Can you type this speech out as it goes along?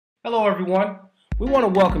Hello, everyone. We want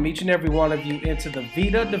to welcome each and every one of you into the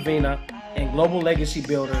Vida Divina and Global Legacy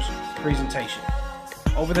Builders presentation.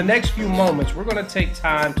 Over the next few moments, we're going to take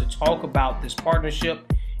time to talk about this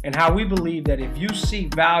partnership and how we believe that if you see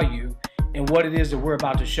value in what it is that we're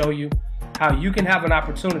about to show you, how you can have an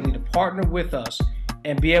opportunity to partner with us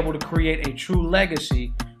and be able to create a true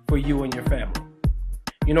legacy for you and your family.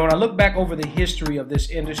 You know, when I look back over the history of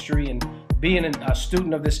this industry and being a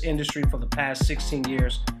student of this industry for the past 16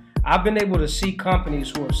 years, I've been able to see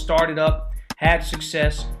companies who have started up, had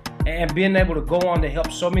success, and been able to go on to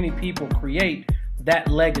help so many people create that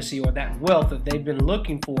legacy or that wealth that they've been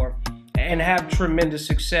looking for and have tremendous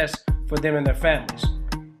success for them and their families.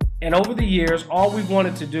 And over the years, all we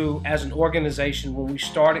wanted to do as an organization when we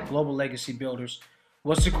started Global Legacy Builders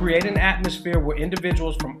was to create an atmosphere where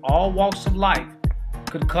individuals from all walks of life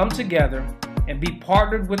could come together and be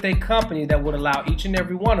partnered with a company that would allow each and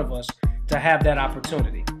every one of us to have that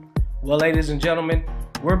opportunity. Well, ladies and gentlemen,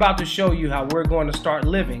 we're about to show you how we're going to start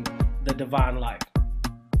living the divine life.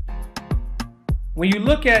 When you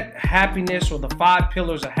look at happiness or the 5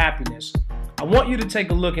 pillars of happiness, I want you to take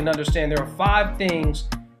a look and understand there are 5 things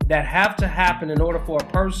that have to happen in order for a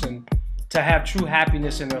person to have true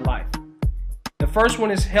happiness in their life. The first one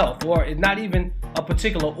is health, or it's not even a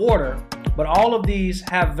particular order, but all of these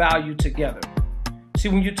have value together. See,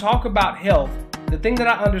 when you talk about health, the thing that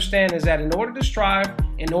I understand is that in order to strive,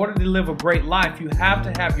 in order to live a great life, you have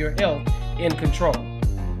to have your health in control.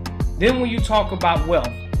 Then when you talk about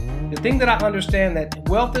wealth, the thing that I understand that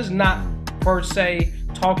wealth is not per se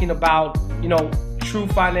talking about, true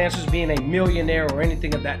finances, being a millionaire or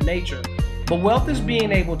anything of that nature. But wealth is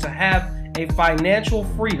being able to have a financial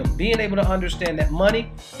freedom, being able to understand that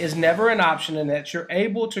money is never an option and that you're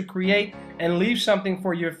able to create and leave something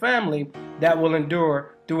for your family that will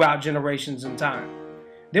endure throughout generations and time.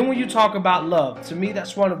 Then when you talk about love, to me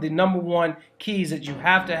that's one of the number one keys that you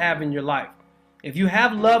have to have in your life. If you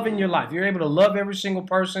have love in your life, you're able to love every single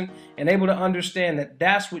person and able to understand that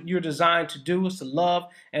that's what you're designed to do, is to love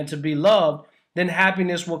and to be loved, then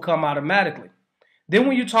happiness will come automatically. Then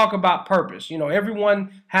when you talk about purpose,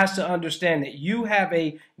 everyone has to understand that you have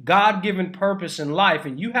a God-given purpose in life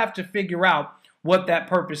and you have to figure out what that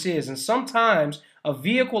purpose is. And sometimes a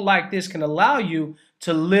vehicle like this can allow you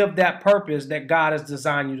to live that purpose that God has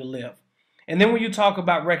designed you to live. And then when you talk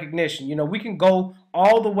about recognition, we can go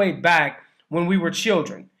all the way back when we were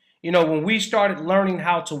children. When we started learning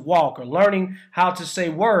how to walk or learning how to say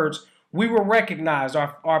words, we were recognized.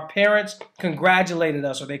 Our parents congratulated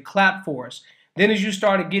us or they clapped for us. Then as you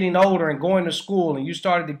started getting older and going to school and you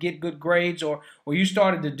started to get good grades or you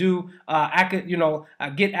started to do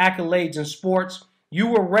get accolades in sports, you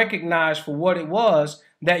were recognized for what it was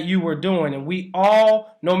that you were doing. And we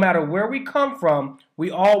all, no matter where we come from, we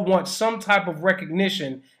all want some type of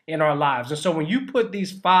recognition in our lives. And so when you put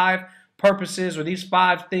these 5 purposes or these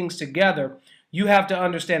 5 things together, you have to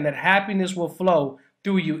understand that happiness will flow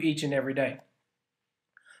through you each and every day.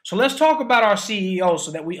 So let's talk about our CEO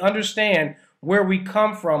so that we understand where we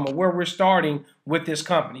come from or where we're starting with this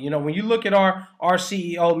company. When you look at our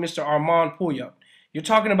CEO, Mr. Armand Pouliot, you're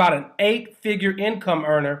talking about an 8-figure income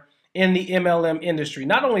earner in the MLM industry.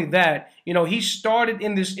 Not only that, he started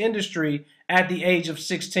in this industry at the age of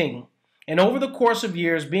 16. And over the course of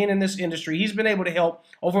years being in this industry, he's been able to help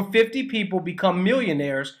over 50 people become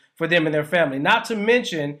millionaires for them and their family. Not to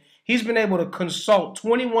mention, he's been able to consult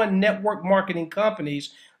 21 network marketing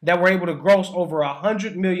companies that were able to gross over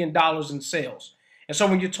 $100 million in sales. And so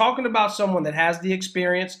when you're talking about someone that has the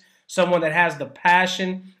experience, someone that has the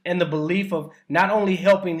passion and the belief of not only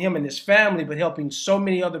helping him and his family, but helping so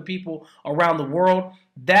many other people around the world,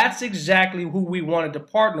 that's exactly who we wanted to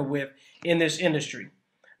partner with in this industry.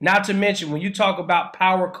 Not to mention, when you talk about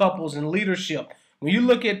power couples and leadership, when you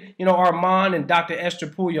look at, Armand and Dr. Esther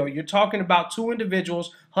Pouliot, you're talking about 2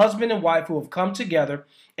 individuals, husband and wife, who have come together,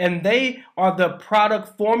 and they are the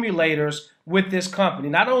product formulators with this company.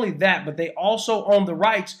 Not only that, but they also own the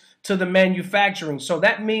rights to the manufacturing. So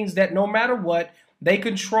that means that no matter what, they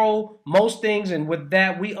control most things, and with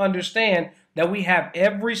that, we understand that we have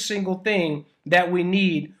every single thing that we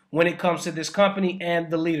need when it comes to this company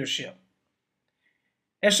and the leadership.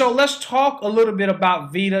 And so let's talk a little bit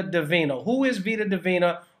about Vida Divina. Who is Vida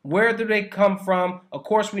Divina? Where do they come from? Of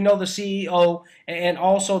course, we know the CEO and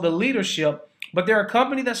also the leadership, but they're a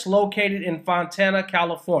company that's located in Fontana,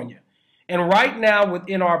 California. And right now,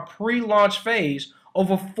 within our pre-launch phase,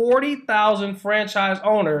 over 40,000 franchise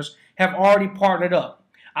owners have already partnered up.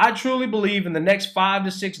 I truly believe in the next 5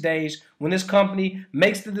 to 6 days, when this company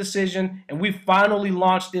makes the decision and we finally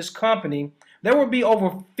launch this company, there would be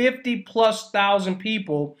over 50,000+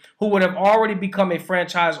 people who would have already become a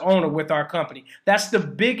franchise owner with our company. That's the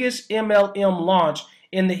biggest MLM launch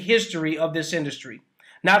in the history of this industry.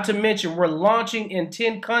 Not to mention, we're launching in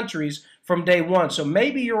 10 countries from day one. So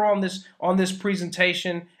maybe you're on this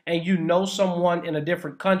presentation and you know someone in a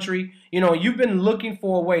different country. You've been looking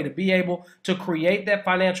for a way to be able to create that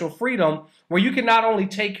financial freedom where you can not only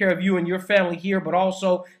take care of you and your family here, but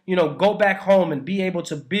also, go back home and be able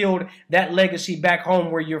to build that legacy back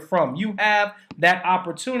home where you're from. You have that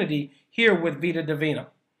opportunity here with Vida Divina.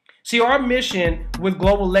 See, our mission with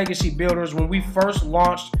Global Legacy Builders when we first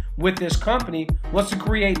launched with this company was to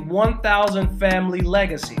create 1,000 family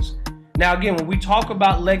legacies. Now, again, when we talk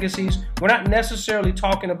about legacies, we're not necessarily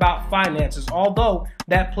talking about finances, although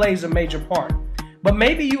that plays a major part. But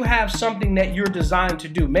maybe you have something that you're designed to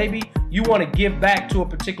do. Maybe you want to give back to a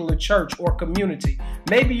particular church or community.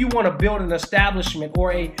 Maybe you want to build an establishment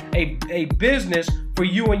or a business for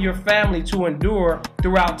you and your family to endure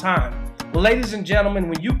throughout time. Well, ladies and gentlemen,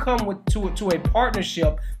 when you come to a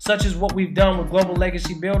partnership such as what we've done with Global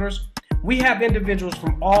Legacy Builders, we have individuals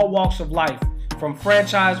from all walks of life, from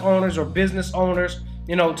franchise owners or business owners,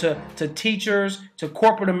 to teachers, to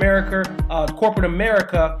corporate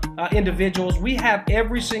America individuals. We have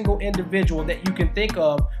every single individual that you can think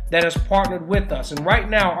of that has partnered with us. And right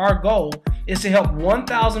now, our goal is to help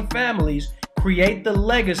 1,000 families create the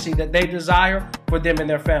legacy that they desire for them and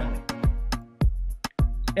their family.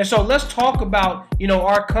 And so let's talk about,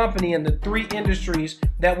 our company and the 3 industries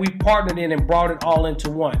that we partnered in and brought it all into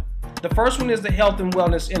one. The first one is the health and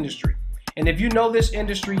wellness industry. And if you know this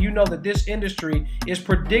industry, you know that this industry is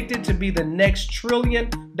predicted to be the next $1 trillion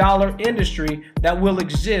industry that will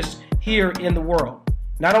exist here in the world.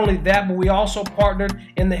 Not only that, but we also partnered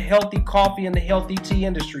in the healthy coffee and the healthy tea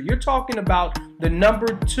industry. You're talking about the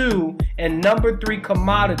number 2 and number 3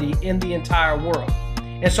 commodity in the entire world.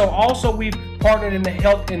 And so also we've partnered in the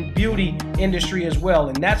health and beauty industry as well.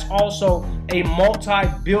 And that's also a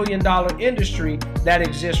multi-billion-dollar industry that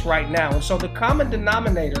exists right now. And so the common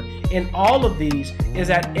denominator in all of these is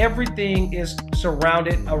that everything is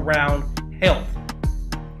surrounded around health.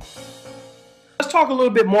 Let's talk a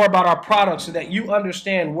little bit more about our products so that you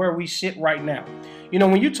understand where we sit right now.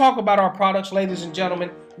 When you talk about our products, ladies and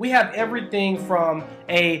gentlemen, we have everything from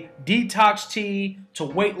a detox tea to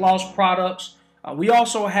weight loss products. We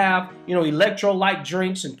also have, electrolyte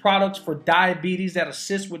drinks and products for diabetes that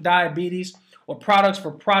assist with diabetes, or products for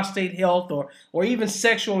prostate health, or even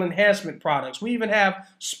sexual enhancement products. We even have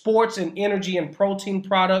sports and energy and protein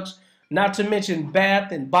products, not to mention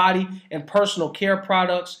bath and body and personal care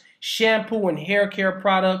products, shampoo and hair care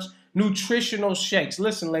products, nutritional shakes.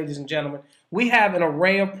 Listen, ladies and gentlemen, we have an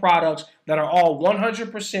array of products that are all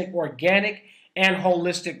 100% organic and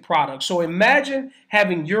holistic products. So imagine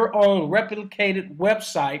having your own replicated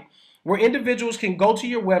website where individuals can go to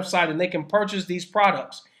your website and they can purchase these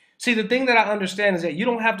products. See, the thing that I understand is that you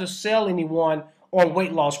don't have to sell anyone on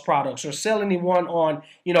weight loss products or sell anyone on,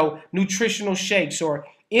 nutritional shakes or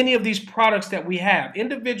any of these products that we have.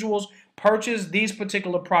 Individuals purchase these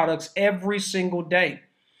particular products every single day.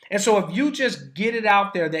 And so if you just get it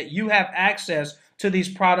out there that you have access to these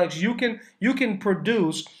products, you can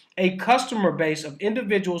produce a customer base of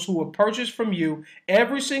individuals who will purchase from you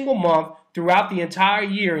every single month throughout the entire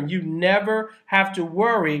year, and you never have to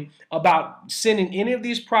worry about sending any of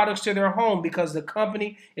these products to their home because the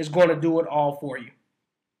company is going to do it all for you.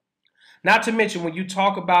 Not to mention, when you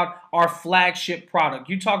talk about our flagship product,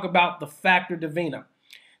 you talk about the Factor Divina.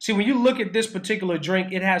 See, when you look at this particular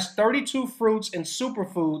drink, it has 32 fruits and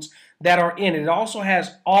superfoods that are in it. It also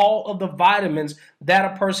has all of the vitamins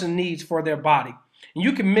that a person needs for their body. And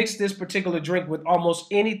you can mix this particular drink with almost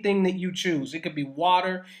anything that you choose. It could be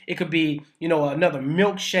water, it could be, another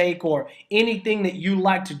milkshake or anything that you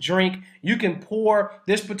like to drink. You can pour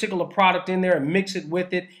this particular product in there and mix it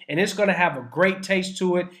with it, and it's going to have a great taste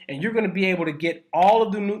to it, and you're going to be able to get all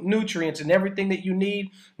of the nutrients and everything that you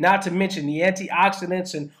need, not to mention the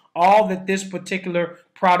antioxidants and all that this particular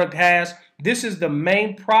product has. This is the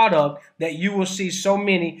main product that you will see so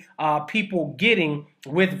many people getting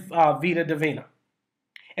with Vida Divina.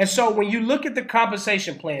 And so when you look at the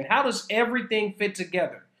compensation plan, how does everything fit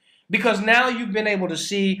together? Because now you've been able to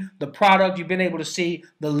see the product, you've been able to see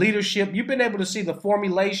the leadership, you've been able to see the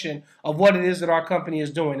formulation of what it is that our company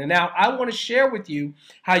is doing. And now I want to share with you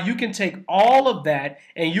how you can take all of that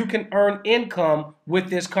and you can earn income with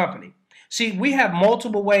this company. See, we have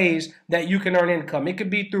multiple ways that you can earn income. It could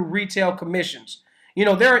be through retail commissions.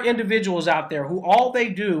 There are individuals out there who all they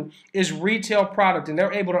do is retail product, and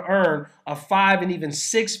they're able to earn a 5 and even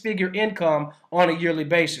 6-figure income on a yearly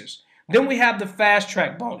basis. Then we have the fast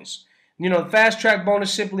track bonus. You know, the fast track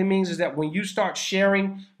bonus simply means is that when you start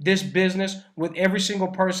sharing this business with every single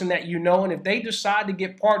person that you know, and if they decide to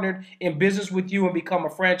get partnered in business with you and become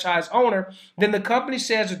a franchise owner, then the company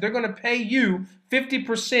says that they're going to pay you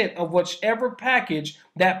 50% of whichever package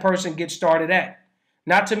that person gets started at.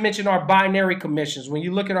 Not to mention our binary commissions. When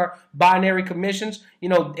you look at our binary commissions, you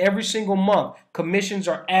know, every single month, commissions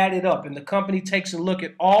are added up, and the company takes a look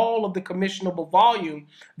at all of the commissionable volume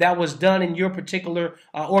that was done in your particular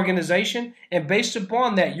organization, and based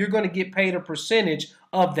upon that, you're going to get paid a percentage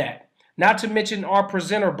of that. Not to mention our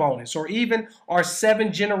presenter bonus, or even our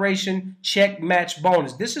 7-generation check match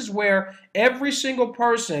bonus. This is where every single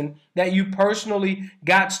person that you personally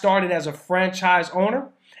got started as a franchise owner,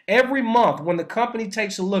 every month, when the company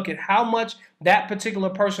takes a look at how much that particular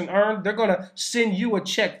person earned, they're going to send you a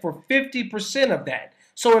check for 50% of that.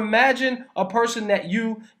 So imagine a person that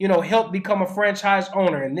you helped become a franchise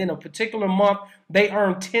owner, and then a particular month they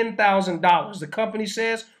earn $10,000. The company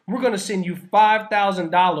says, we're going to send you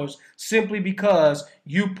 $5,000 simply because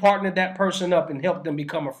you partnered that person up and helped them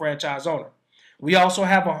become a franchise owner. We also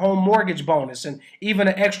have a home mortgage bonus and even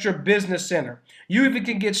an extra business center. You even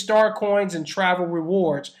can get star coins and travel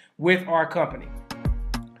rewards with our company.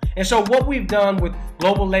 And so what we've done with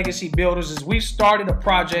Global Legacy Builders is we've started a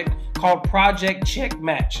project called Project Check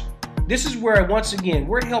Match. This is where, once again,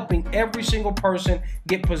 we're helping every single person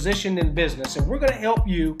get positioned in business. And we're going to help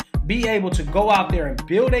you be able to go out there and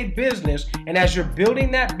build a business. And as you're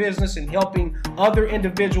building that business and helping other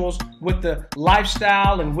individuals with the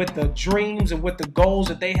lifestyle and with the dreams and with the goals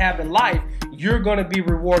that they have in life, you're going to be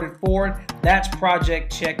rewarded for it. That's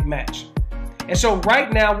Project Check Match. And so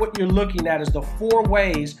right now, what you're looking at is the 4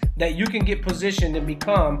 ways that you can get positioned and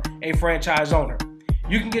become a franchise owner.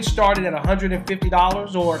 You can get started at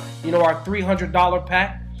 $150 or, our $300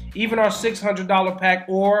 pack, even our $600 pack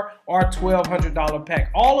or our $1,200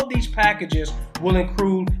 pack. All of these packages will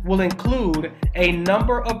include a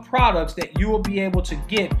number of products that you will be able to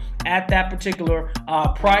get at that particular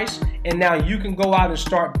price. And now you can go out and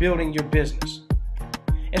start building your business.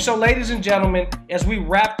 And so, ladies and gentlemen, as we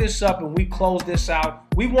wrap this up and we close this out,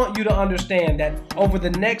 we want you to understand that over the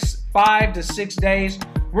next 5 to 6 days,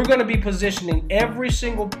 we're going to be positioning every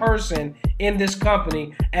single person in this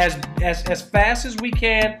company as fast as we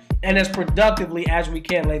can and as productively as we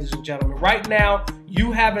can, ladies and gentlemen. Right now,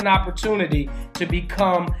 you have an opportunity to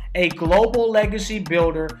become a global legacy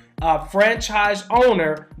builder, a franchise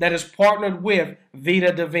owner that is partnered with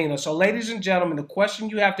Vida Divina. So, ladies and gentlemen, the question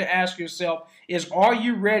you have to ask yourself is, are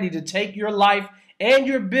you ready to take your life and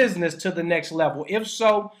your business to the next level? If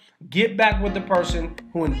so, get back with the person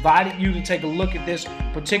who invited you to take a look at this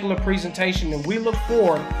particular presentation, and we look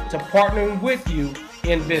forward to partnering with you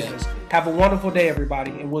in business. Have a wonderful day,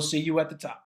 everybody, and we'll see you at the top.